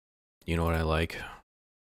You know what I like?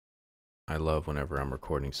 I love whenever I'm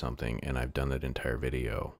recording something and I've done that entire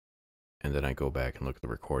video, and then I go back and look at the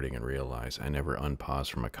recording and realize I never unpause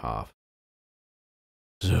from a cough.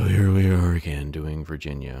 So here we are again doing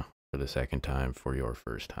Virginia for the second time for your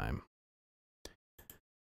first time.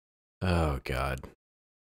 Oh God.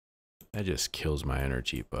 That just kills my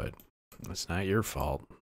energy, but it's not your fault.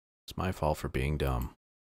 It's my fault for being dumb.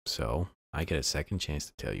 So I get a second chance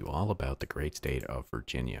to tell you all about the great state of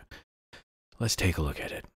Virginia. Let's take a look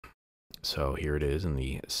at it. So here it is in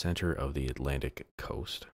the center of the Atlantic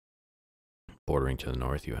coast. Bordering to the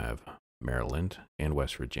north, you have Maryland and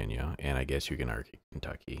West Virginia, and I guess you can argue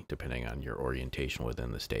Kentucky, depending on your orientation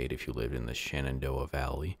within the state. If you live in the Shenandoah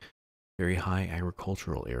Valley, very high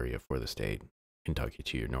agricultural area for the state, Kentucky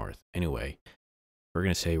to your north. Anyway, we're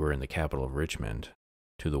going to say we're in the capital of Richmond.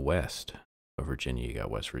 To the west of Virginia, you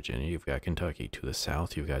got West Virginia, you've got Kentucky. To the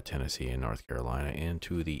south, you've got Tennessee and North Carolina, and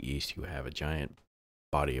to the east, you have a giant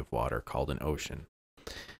body of water called an ocean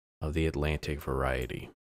of the Atlantic variety.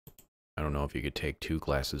 I don't know if you could take 2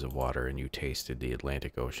 glasses of water and you tasted the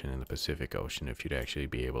Atlantic Ocean and the Pacific Ocean, if you'd actually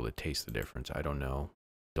be able to taste the difference. I don't know.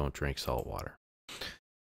 Don't drink salt water.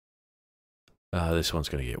 This one's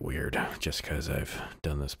going to get weird just because I've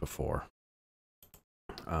done this before.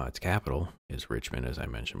 Its capital is Richmond, as I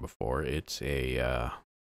mentioned before. It's it's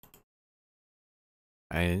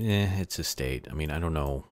a state. I mean, I don't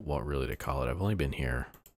know what really to call it. I've only been here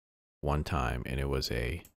one time, and it was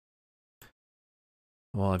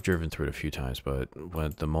well, I've driven through it a few times, but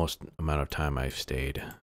the most amount of time I've stayed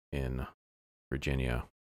in Virginia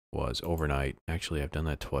was overnight. Actually, I've done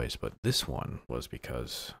that twice, but this one was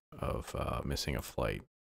because of missing a flight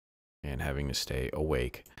and having to stay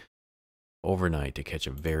awake overnight to catch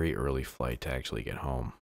a very early flight to actually get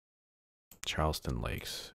home. Charleston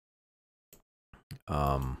Lakes.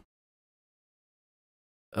 I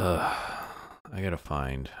gotta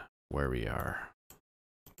find where we are.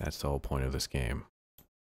 That's the whole point of this game.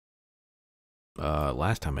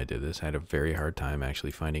 Last time I did this, I had a very hard time actually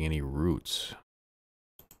finding any routes.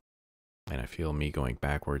 And I feel me going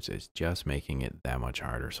backwards is just making it that much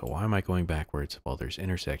harder. So why am I going backwards? Well, there's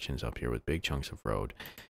intersections up here with big chunks of road.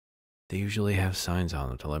 They usually have signs on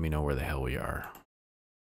them to let me know where the hell we are.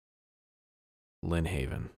 Lynn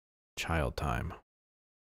Haven. Child time.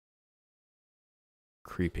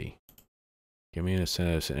 Creepy. Give me an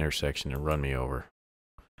intersection and run me over.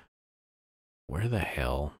 Where the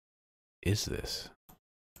hell is this?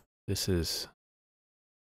 This is...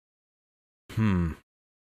 a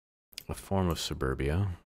form of suburbia.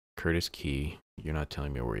 Curtis Key. You're not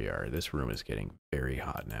telling me where we are. This room is getting very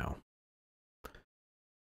hot now.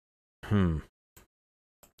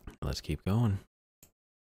 Let's keep going.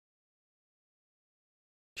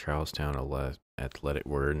 Charlestown Athletic.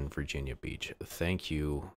 We're in Virginia Beach. Thank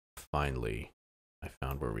you. Finally, I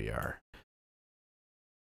found where we are.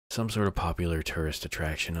 Some sort of popular tourist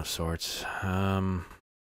attraction of sorts.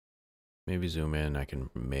 Maybe zoom in. I can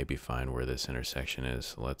maybe find where this intersection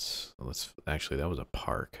is. Let's actually, that was a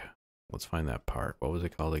park. Let's find that park. What was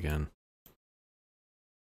it called again?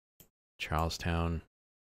 Charlestown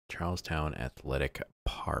Athletic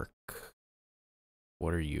Park.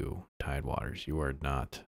 What are you? Tidewaters. You are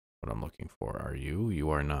not what I'm looking for. Are you? You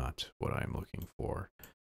are not what I'm looking for.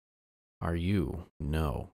 Are you?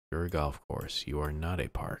 No. You're a golf course. You are not a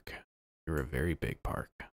park. You're a very big park.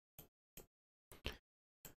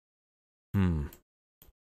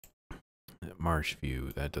 Marsh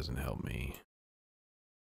View. That doesn't help me.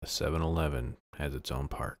 A 7-Eleven has its own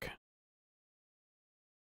park.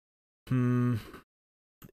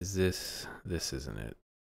 Is this isn't it?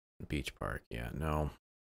 Beach Park. Yeah, no.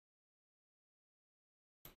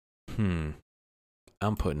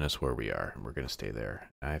 I'm putting us where we are, and we're going to stay there.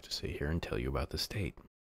 I have to sit here and tell you about the state.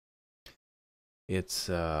 It's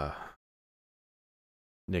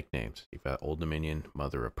nicknames. You've got Old Dominion,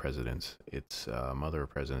 Mother of Presidents. It's Mother of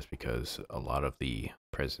Presidents because a lot of the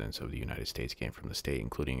presidents of the United States came from the state,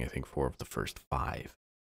 including, I think, 4 of the first 5.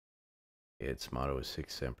 Its motto is Sic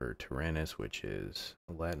Semper Tyrannis, which is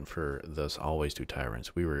Latin for thus always to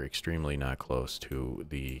tyrants. We were extremely not close to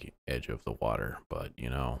the edge of the water, but, you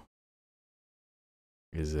know,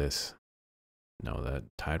 is this... No, that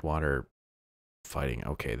Tidewater fighting.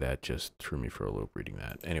 Okay, that just threw me for a loop reading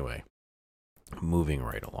that. Anyway, moving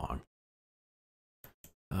right along.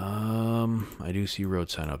 I do see road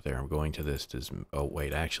sign up there. I'm going to this. Oh,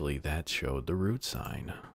 wait, actually, that showed the route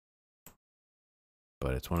sign.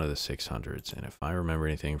 But it's one of the 600s, and if I remember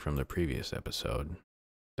anything from the previous episode,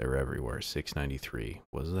 they're everywhere. 693.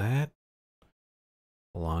 Was that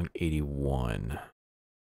along 81?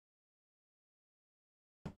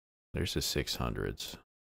 There's the 600s.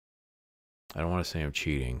 I don't want to say I'm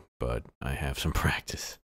cheating, but I have some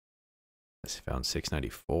practice. I found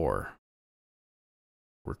 694.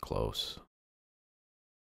 We're close.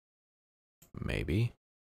 Maybe.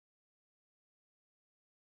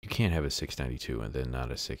 You can't have a 692 and then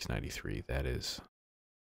not a 693. That is...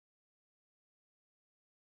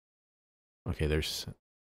 Okay, there's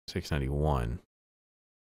 691.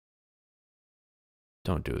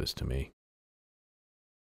 Don't do this to me.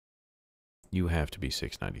 You have to be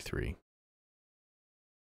 693.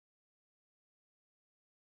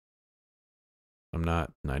 I'm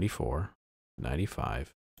not 94,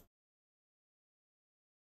 95.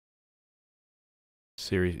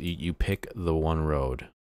 Seriously, you pick the one road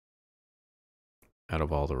out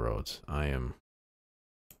of all the roads. I am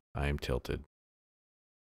tilted.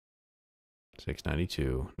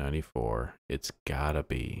 692, 94. It's gotta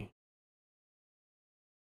be.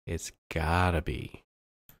 It's gotta be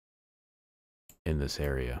in this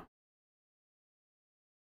area.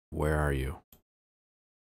 Where are you?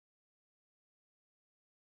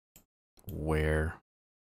 Where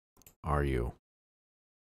are you?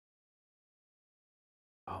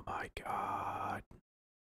 Oh my god.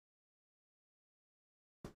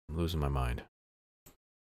 I'm losing my mind.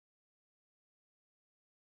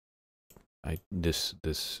 This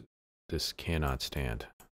cannot stand.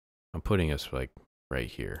 I'm putting us like right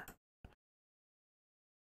here.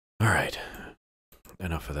 All right.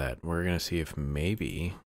 Enough of that. We're going to see if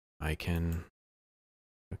maybe I can...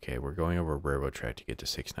 Okay, we're going over a railroad track to get to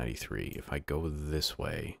 693. If I go this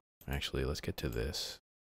way... Actually, let's get to this.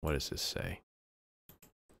 What does this say?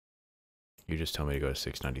 You just tell me to go to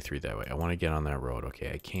 693 that way. I want to get on that road.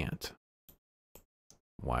 Okay, I can't.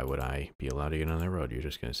 Why would I be allowed to get on that road? You're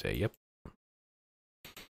just going to say, yep.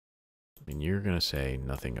 And you're going to say,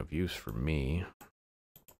 nothing of use for me.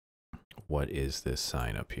 What is this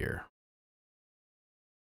sign up here?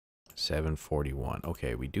 741.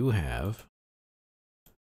 Okay, we do have...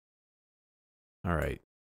 All right,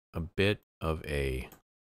 a bit of a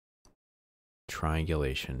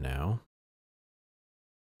triangulation now.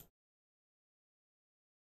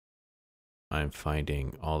 I'm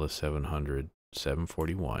finding all the 700,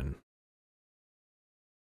 741.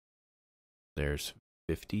 There's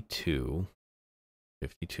 52,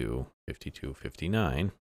 52, 52,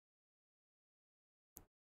 59.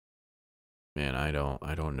 Man, I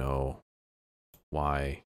don't know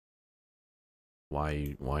why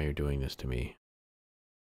you're doing this to me,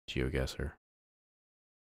 Geoguessr.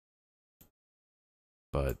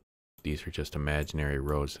 But these are just imaginary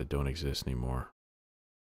roads that don't exist anymore.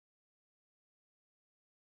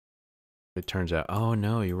 It turns out, oh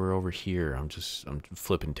no, you were over here. I'm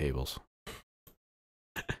flipping tables.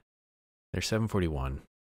 There's 741.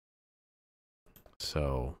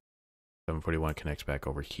 So 741 connects back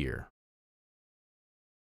over here.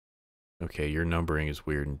 Okay, your numbering is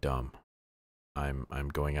weird and dumb. I'm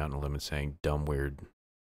going out on a limb and saying dumb, weird,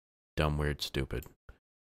 stupid.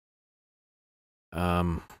 But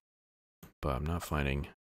I'm not finding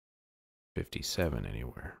 57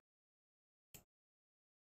 anywhere.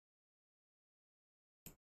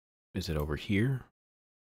 Is it over here?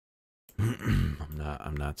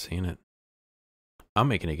 I'm not seeing it. I'm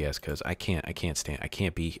making a guess because I can't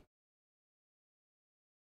be.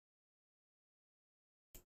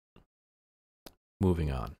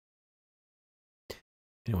 Moving on.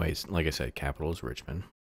 Anyways, like I said, capital is Richmond.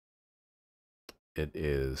 It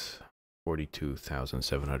is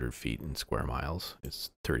 42,700 feet in square miles.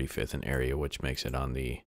 It's 35th in area, which makes it on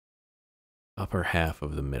the upper half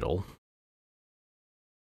of the middle.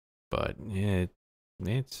 But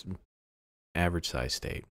it's average size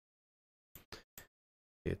state.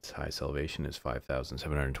 Its highest elevation is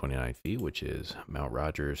 5,729 feet, which is Mount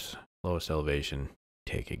Rogers. Lowest elevation,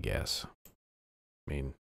 take a guess. I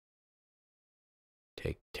mean,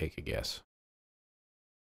 take a guess.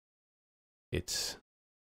 It's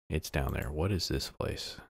down there. What is this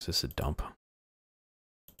place? Is this a dump?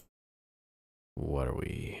 What are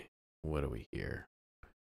we here?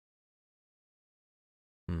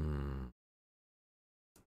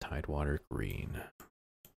 Tidewater Green.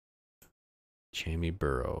 Jamie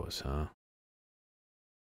Burrows, huh?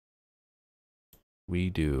 We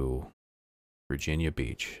do Virginia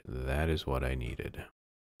Beach. That is what I needed.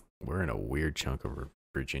 We're in a weird chunk of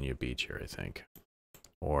Virginia Beach here, I think.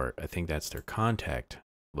 Or I think that's their contact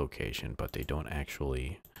location, but they don't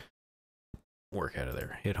actually work out of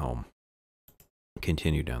there. Hit home.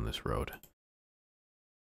 Continue down this road.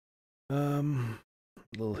 A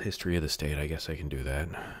little history of the state. I guess I can do that.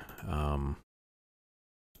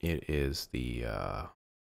 It is the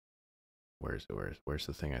where's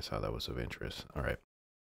the thing I saw that was of interest? All right.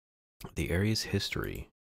 The area's history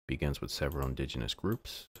begins with several indigenous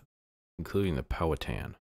groups, including the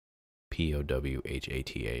Powhatan,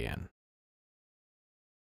 Powhatan.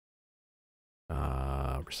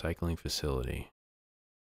 Recycling facility.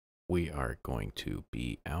 We are going to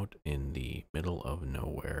be out in the middle of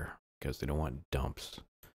nowhere because they don't want dumps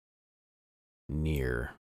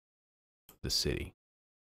near the city.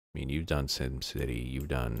 I mean, you've done SimCity, you've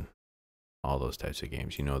done all those types of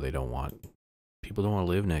games. You know they don't want, people don't want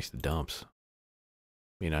to live next to dumps.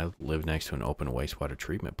 I mean, I lived next to an open wastewater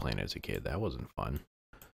treatment plant as a kid. That wasn't fun.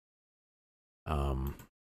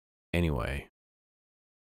 Anyway,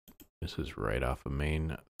 this is right off a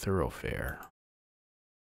main thoroughfare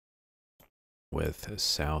with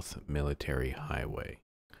South Military Highway.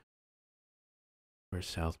 Where's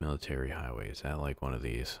South Military Highway? Is that like one of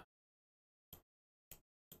these?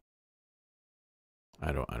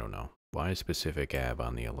 I don't know. Why a specific ab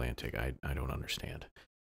on the Atlantic? I don't understand.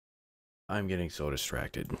 I'm getting so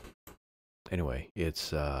distracted. Anyway,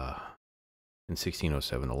 it's in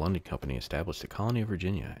 1607, the London Company established the colony of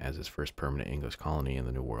Virginia as its first permanent English colony in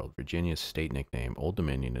the New World. Virginia's state nickname, Old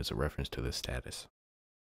Dominion, is a reference to this status.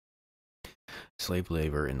 Slave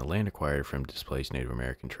labor in the land acquired from displaced Native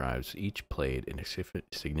American tribes each played a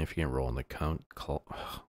significant role in the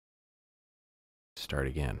Start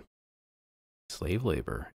again. Slave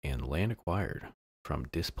labor and land acquired from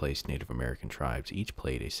displaced Native American tribes each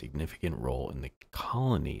played a significant role in the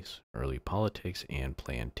colony's early politics and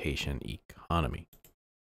plantation economy.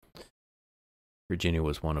 Virginia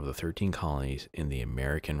was one of the 13 colonies in the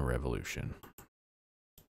American Revolution.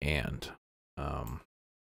 And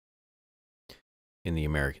in the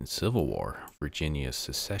American Civil War, Virginia's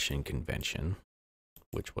secession convention,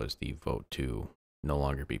 which was the vote to no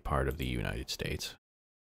longer be part of the United States,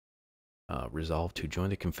 resolved to join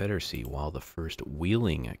the Confederacy, while the first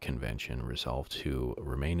Wheeling Convention resolved to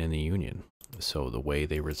remain in the Union. So the way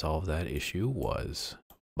they resolved that issue was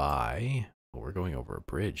by, well, we're going over a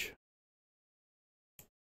bridge.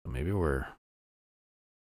 Maybe we're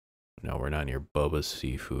not near Bubba's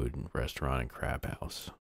Seafood Restaurant and Crab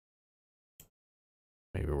House.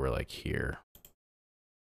 Maybe we're like here.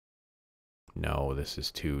 No, this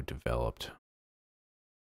is too developed.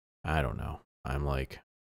 I don't know. I'm like,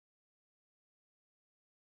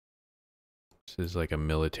 this is like a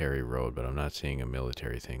military road, but I'm not seeing a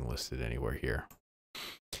military thing listed anywhere here.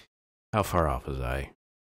 How far off was I?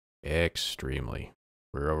 Extremely.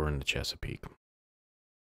 We're over in the Chesapeake.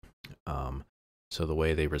 So the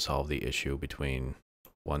way they resolve the issue between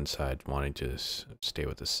one side wanting to stay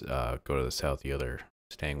with this, go to the south, the other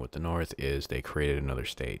staying with the north, is they created another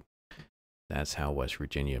state. That's how West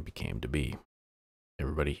Virginia became to be.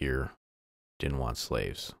 Everybody here didn't want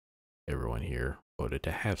slaves. Everyone here voted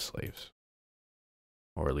to have slaves.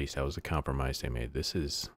 Or at least that was the compromise they made. This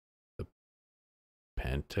is the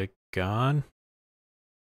Pentagon?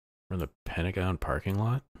 We're in the Pentagon parking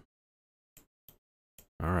lot?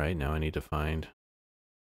 Alright, now I need to find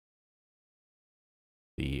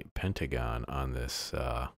the Pentagon on this.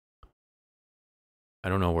 I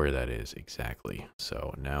don't know where that is exactly.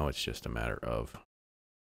 So now it's just a matter of,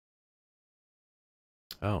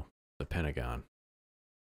 oh, the Pentagon.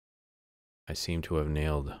 I seem to have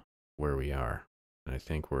nailed where we are. And I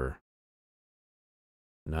think we're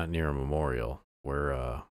not near a memorial.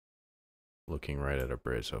 We're looking right at a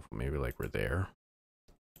bridge, so maybe like we're there.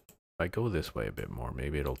 If I go this way a bit more,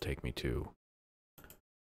 maybe it'll take me to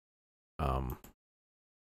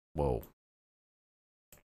whoa.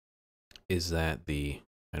 Is that the,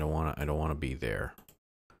 I don't wanna be there.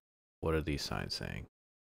 What are these signs saying?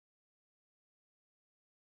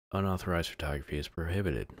 Unauthorized photography is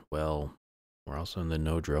prohibited. Well, we're also in the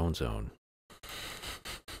no drone zone.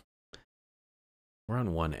 We're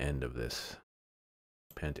on one end of this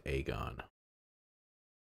Pentagon.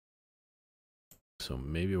 So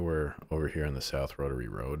maybe we're over here on the South Rotary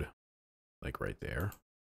Road, like right there.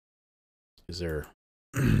 Is there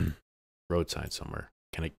road sign somewhere?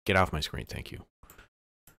 Can I get off my screen? Thank you.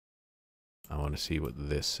 I want to see what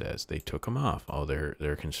this says. They took them off. Oh,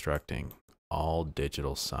 they're constructing all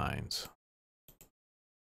digital signs.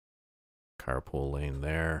 Carpool lane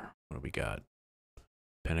there. What do we got?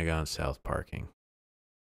 Pentagon South parking.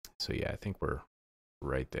 So yeah, I think we're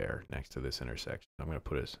right there next to this intersection. I'm going to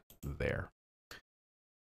put us there.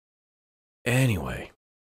 Anyway,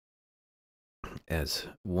 as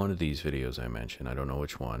one of these videos I mentioned, I don't know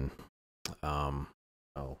which one.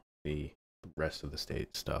 Oh, the rest of the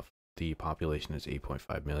state stuff. The population is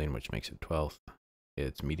 8.5 million, which makes it 12th.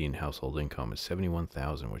 Its median household income is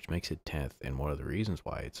 71,000, which makes it 10th. And one of the reasons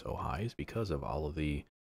why it's so high is because of all of the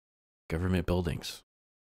government buildings.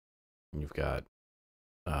 You've got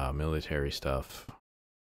military stuff,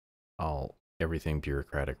 all everything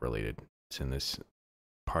bureaucratic related. It's in this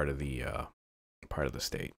part of the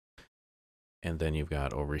state. And then you've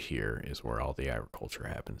got over here is where all the agriculture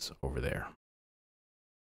happens, over there.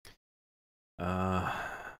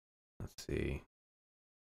 Let's see.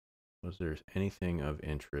 Was there anything of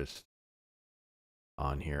interest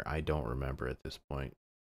on here? I don't remember at this point.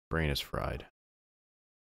 Brain is fried.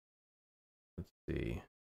 Let's see.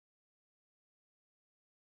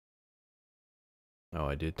 Oh,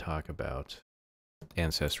 I did talk about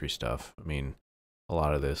ancestry stuff. I mean, a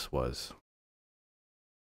lot of this was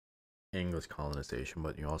English colonization,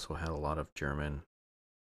 but you also had a lot of German.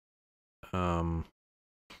 I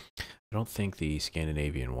don't think the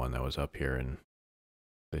Scandinavian one that was up here in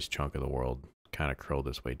this chunk of the world kind of curled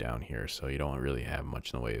its way down here, so you don't really have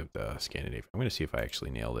much in the way of the Scandinavian. I'm going to see if I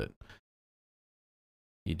actually nailed it.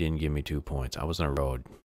 You didn't give me 2 points. I was on a road.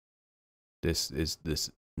 That's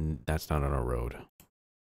not on a road.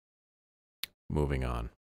 Moving on.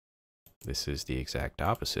 This is the exact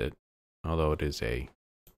opposite, although it is a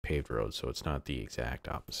paved road, so it's not the exact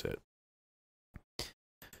opposite.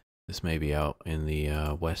 This may be out in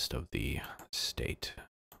the west of the state.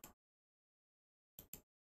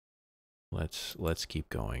 Let's keep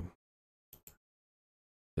going.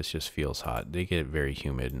 This just feels hot. They get very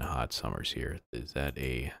humid and hot summers here. Is that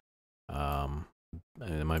a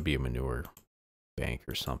it might be a manure bank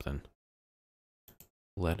or something.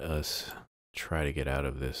 Let us try to get out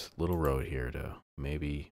of this little road here to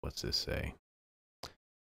maybe, what's this say?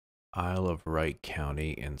 Isle of Wight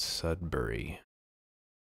County and Sudbury.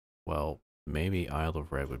 Well, maybe Isle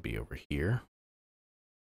of Wight would be over here.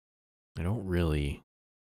 I don't really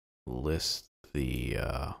list the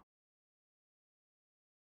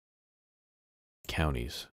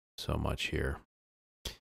counties so much here.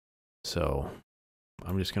 So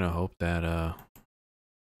I'm just going to hope that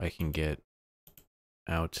I can get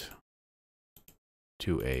out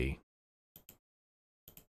to a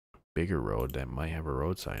bigger road that might have a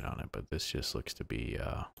road sign on it, but this just looks to be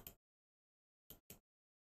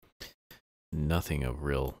nothing of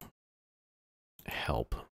real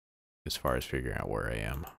help as far as figuring out where I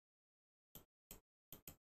am.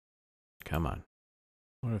 Come on.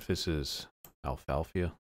 What if this is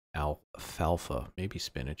alfalfa? Alfalfa, maybe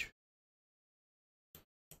spinach.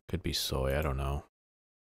 Could be soy, I don't know.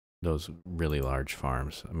 Those really large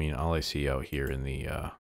farms. I mean, all I see out here in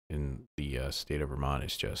the state of Vermont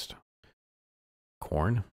is just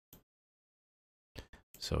corn.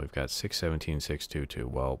 So we've got 617, 622.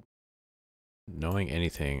 Well, knowing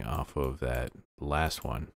anything off of that last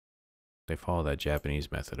one, they follow that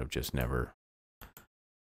Japanese method of just never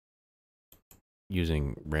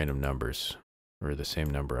using random numbers or the same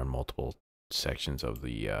number on multiple sections of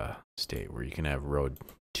the state, where you can have road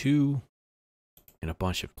 2 in a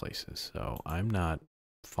bunch of places. So I'm not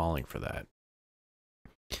falling for that.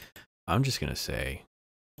 I'm just going to say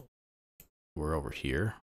we're over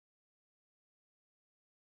here.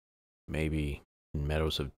 Maybe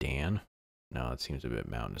Meadows of Dan. No, it seems a bit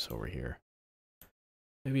mountainous over here.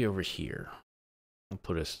 Maybe over here. I'll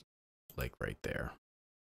put us like right there.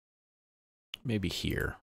 Maybe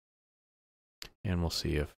here. And we'll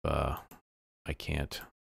see if I can't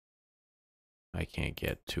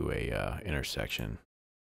get to a intersection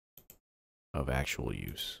of actual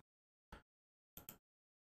use.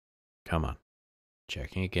 Come on.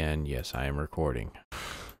 Checking again. Yes, I am recording.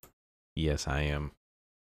 Yes, I am.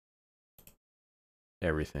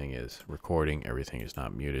 Everything is recording. Everything is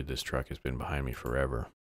not muted. This truck has been behind me forever.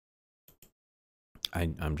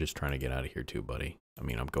 I'm just trying to get out of here too, buddy. I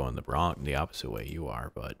mean, I'm going the opposite way you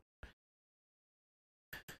are, but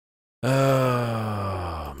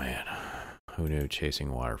oh man, who knew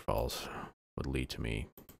chasing waterfalls would lead to me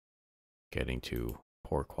getting to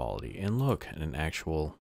poor quality? And look, an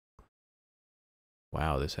actual,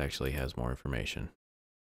 wow, this actually has more information.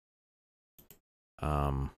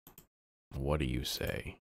 What do you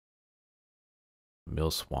say?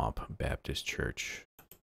 Mill Swamp Baptist Church.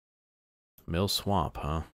 Mill Swamp,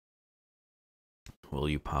 huh? Will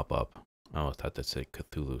you pop up? Oh, I thought that said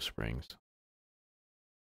Cthulhu Springs.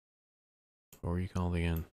 What were you called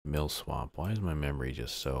again? Mill Swamp. Why is my memory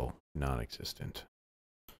just so non-existent?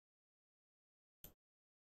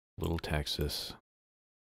 Little Texas.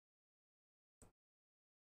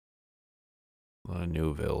 A lot of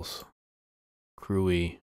Newvilles.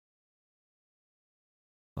 Crewy.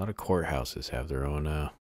 A lot of courthouses have their own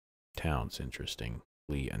towns,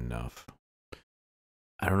 interestingly enough.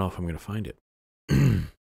 I don't know if I'm going to find it.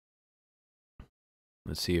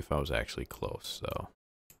 Let's see if I was actually close, though.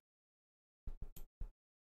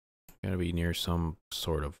 Gotta be near some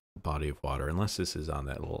sort of body of water, unless this is on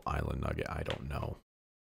that little island nugget. I don't know.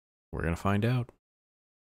 We're going to find out.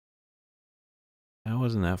 I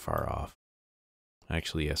wasn't that far off.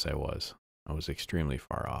 Actually, yes, I was. I was extremely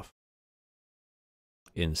far off.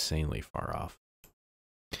 Insanely far off.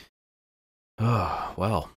 Oh,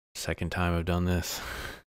 well, second time I've done this.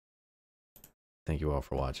 Thank you all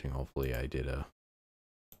for watching. Hopefully I did a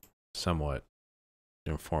somewhat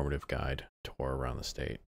informative guide tour around the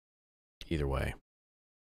state. Either way,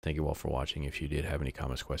 thank you all for watching. If you did have any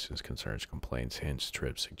comments, questions, concerns, complaints, hints,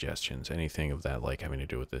 trips, suggestions, anything of that like having to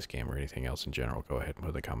do with this game or anything else in general, go ahead and put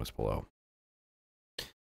in the comments below.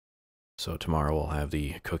 So tomorrow we'll have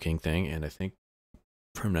the cooking thing, and I think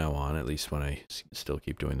from now on, at least when I still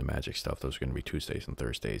keep doing the magic stuff, those are going to be Tuesdays and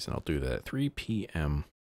Thursdays, and I'll do that at 3 p.m.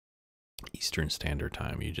 Eastern Standard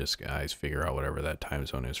Time. You just guys figure out whatever that time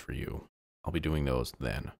zone is for you. I'll be doing those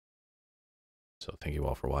then. So thank you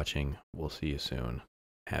all for watching. We'll see you soon.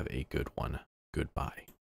 Have a good one. Goodbye.